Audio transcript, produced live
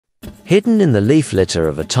Hidden in the leaf litter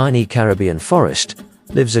of a tiny Caribbean forest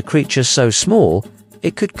lives a creature so small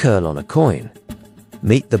it could curl on a coin.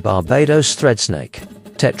 Meet the Barbados thread snake,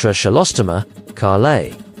 Tetrachelostoma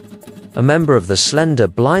carlei, a member of the slender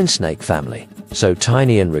blind snake family, so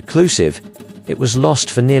tiny and reclusive it was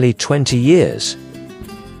lost for nearly 20 years.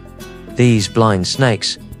 These blind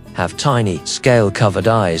snakes have tiny, scale-covered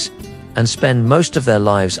eyes and spend most of their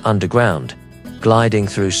lives underground, gliding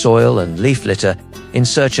through soil and leaf litter in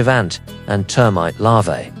search of ant and termite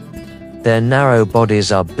larvae. Their narrow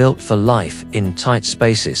bodies are built for life in tight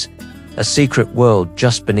spaces, a secret world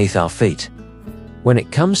just beneath our feet. When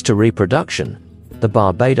it comes to reproduction, the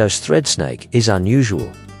Barbados thread snake is unusual.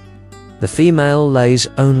 The female lays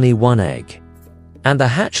only one egg, and the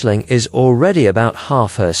hatchling is already about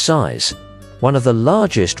half her size, one of the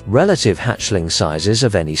largest relative hatchling sizes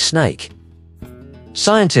of any snake.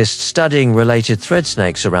 Scientists studying related thread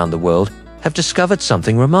snakes around the world have discovered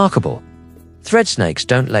something remarkable. Thread snakes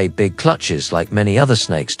don't lay big clutches like many other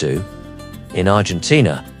snakes do. In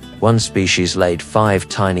Argentina, one species laid 5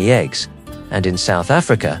 tiny eggs, and in South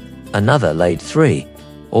Africa, another laid 3,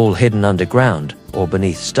 all hidden underground or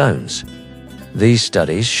beneath stones. These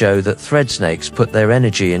studies show that thread snakes put their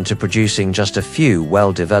energy into producing just a few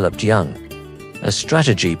well-developed young, a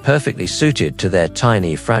strategy perfectly suited to their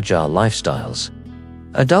tiny, fragile lifestyles.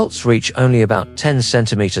 Adults reach only about 10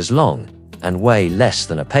 centimeters long and weigh less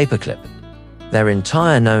than a paperclip. Their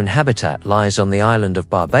entire known habitat lies on the island of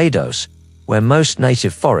Barbados, where most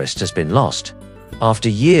native forest has been lost. After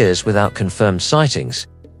years without confirmed sightings,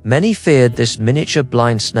 many feared this miniature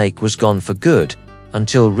blind snake was gone for good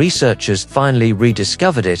until researchers finally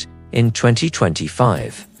rediscovered it in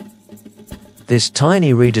 2025. This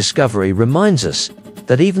tiny rediscovery reminds us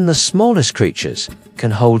that even the smallest creatures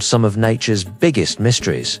can hold some of nature's biggest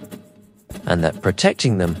mysteries, and that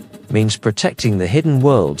protecting them means protecting the hidden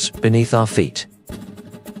worlds beneath our feet.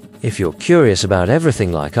 If you're curious about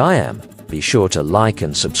everything like I am, be sure to like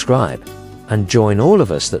and subscribe, and join all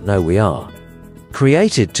of us that know we are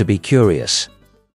created to be curious.